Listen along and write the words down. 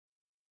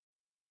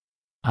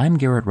I'm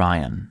Garrett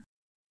Ryan,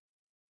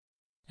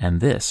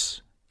 and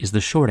this is the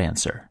short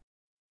answer.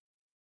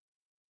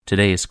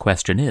 Today's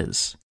question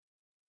is,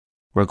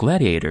 were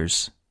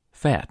gladiators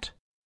fat?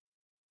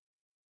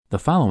 The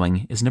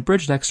following is an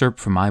abridged excerpt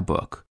from my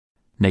book,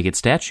 Naked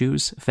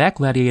Statues, Fat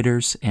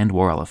Gladiators, and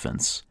War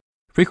Elephants,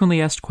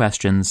 Frequently Asked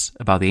Questions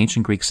about the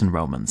Ancient Greeks and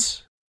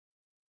Romans.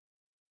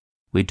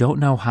 We don't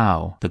know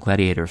how the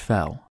gladiator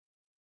fell.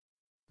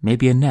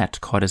 Maybe a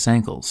net caught his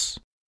ankles.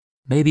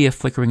 Maybe a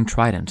flickering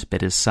trident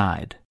bit his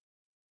side.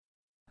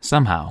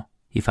 Somehow,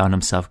 he found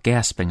himself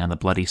gasping on the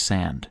bloody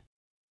sand.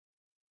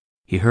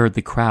 He heard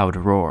the crowd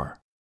roar.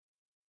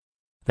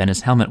 Then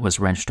his helmet was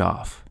wrenched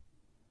off.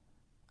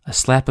 A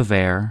slap of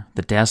air,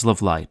 the dazzle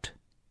of light,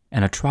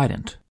 and a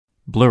trident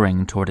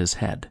blurring toward his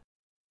head.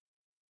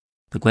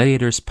 The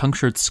gladiator's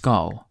punctured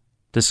skull,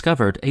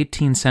 discovered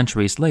 18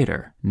 centuries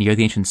later near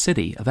the ancient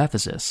city of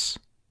Ephesus,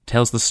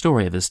 tells the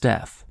story of his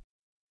death.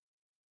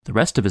 The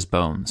rest of his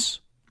bones,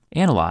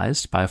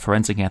 analyzed by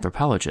forensic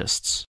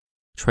anthropologists,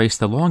 trace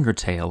the longer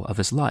tale of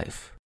his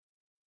life.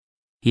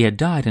 He had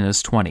died in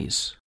his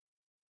 20s,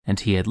 and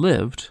he had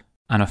lived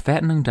on a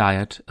fattening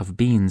diet of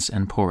beans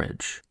and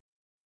porridge.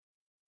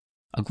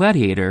 A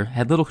gladiator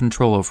had little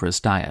control over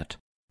his diet,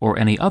 or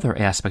any other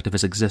aspect of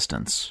his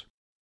existence.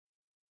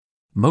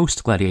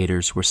 Most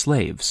gladiators were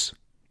slaves,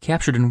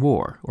 captured in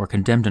war or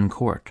condemned in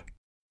court.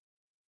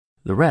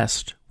 The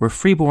rest were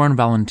freeborn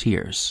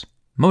volunteers,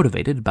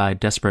 motivated by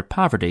desperate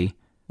poverty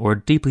or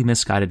deeply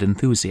misguided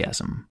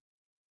enthusiasm.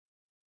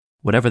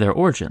 Whatever their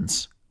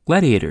origins,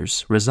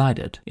 gladiators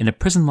resided in a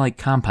prison-like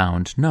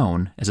compound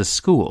known as a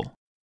school.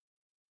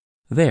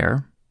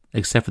 There,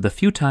 except for the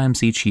few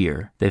times each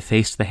year they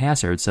faced the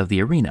hazards of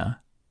the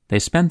arena, they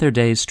spent their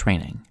days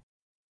training.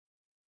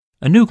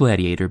 A new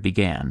gladiator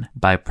began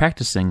by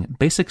practicing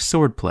basic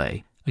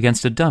swordplay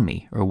against a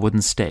dummy or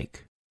wooden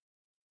stake.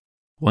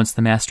 Once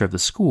the master of the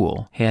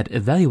school had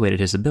evaluated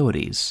his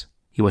abilities,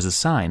 he was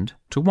assigned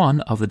to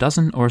one of the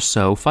dozen or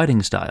so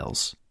fighting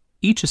styles,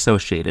 each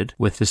associated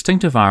with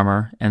distinctive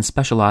armor and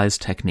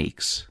specialized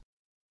techniques.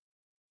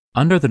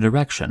 Under the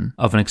direction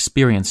of an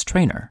experienced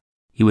trainer,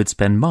 he would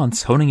spend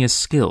months honing his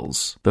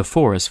skills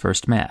before his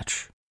first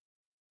match.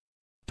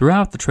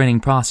 Throughout the training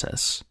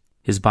process,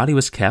 his body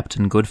was kept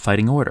in good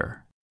fighting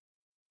order.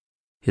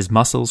 His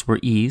muscles were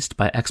eased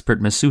by expert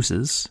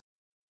masseuses.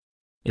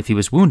 If he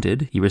was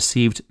wounded, he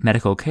received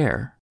medical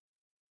care.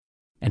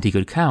 And he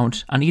could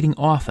count on eating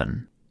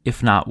often,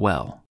 if not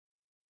well.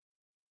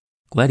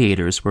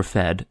 Gladiators were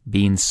fed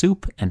bean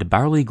soup and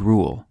barley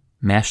gruel,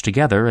 mashed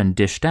together and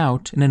dished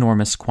out in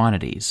enormous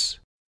quantities.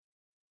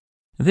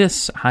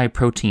 This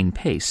high-protein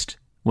paste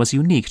was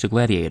unique to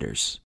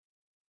gladiators.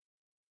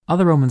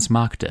 Other Romans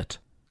mocked it,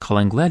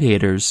 calling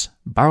gladiators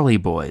barley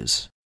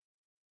boys.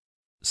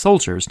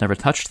 Soldiers never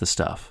touched the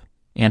stuff,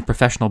 and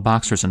professional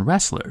boxers and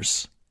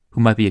wrestlers,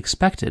 who might be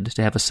expected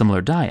to have a similar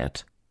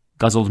diet,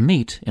 guzzled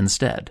meat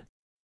instead.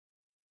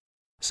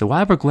 So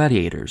why were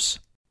gladiators,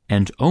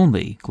 and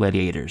only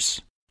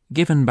gladiators,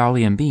 given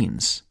barley and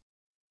beans?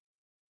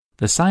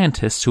 The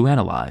scientists who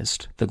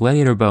analyzed the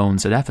gladiator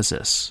bones at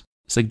Ephesus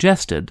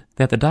suggested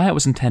that the diet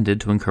was intended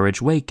to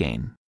encourage weight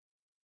gain.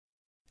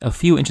 A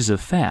few inches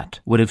of fat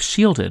would have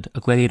shielded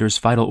a gladiator's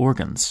vital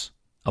organs,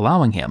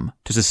 allowing him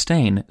to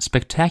sustain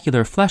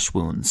spectacular flesh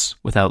wounds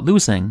without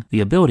losing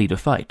the ability to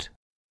fight.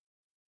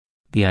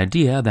 The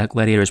idea that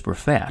gladiators were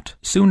fat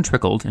soon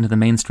trickled into the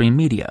mainstream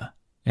media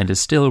and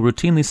is still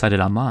routinely cited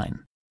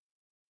online.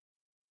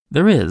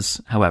 There is,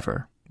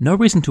 however, no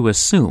reason to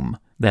assume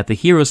that the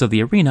heroes of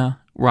the arena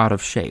were out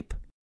of shape.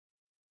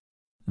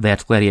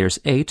 That gladiators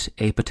ate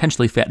a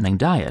potentially fattening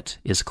diet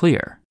is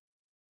clear.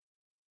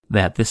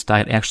 That this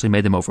diet actually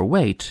made them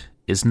overweight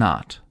is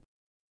not.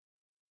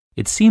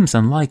 It seems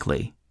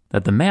unlikely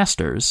that the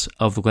masters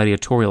of the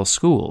gladiatorial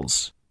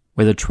schools,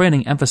 where the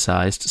training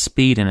emphasized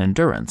speed and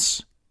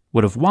endurance,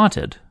 would have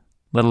wanted,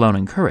 let alone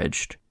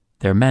encouraged,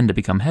 their men to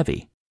become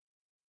heavy.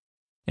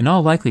 In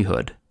all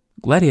likelihood,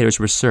 gladiators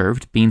were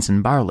served beans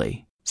and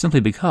barley simply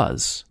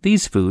because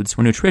these foods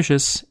were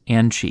nutritious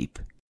and cheap.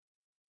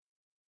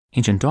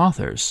 Ancient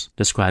authors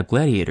describe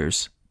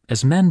gladiators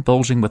as men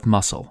bulging with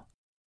muscle,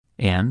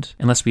 and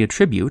unless we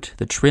attribute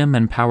the trim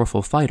and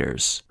powerful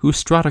fighters who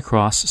strut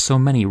across so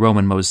many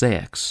Roman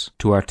mosaics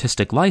to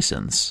artistic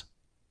license,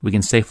 we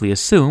can safely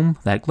assume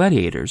that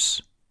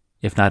gladiators,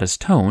 if not as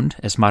toned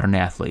as modern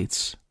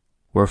athletes,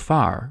 were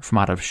far from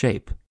out of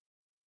shape.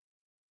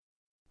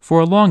 For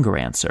a longer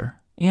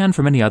answer, and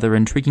for many other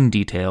intriguing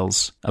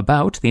details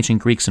about the ancient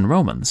Greeks and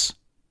Romans,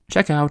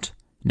 check out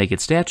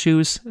Naked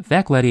Statues,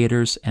 Fat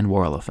Gladiators, and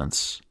War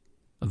Elephants,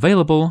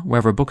 available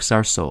wherever books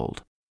are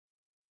sold.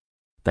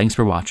 Thanks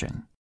for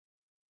watching.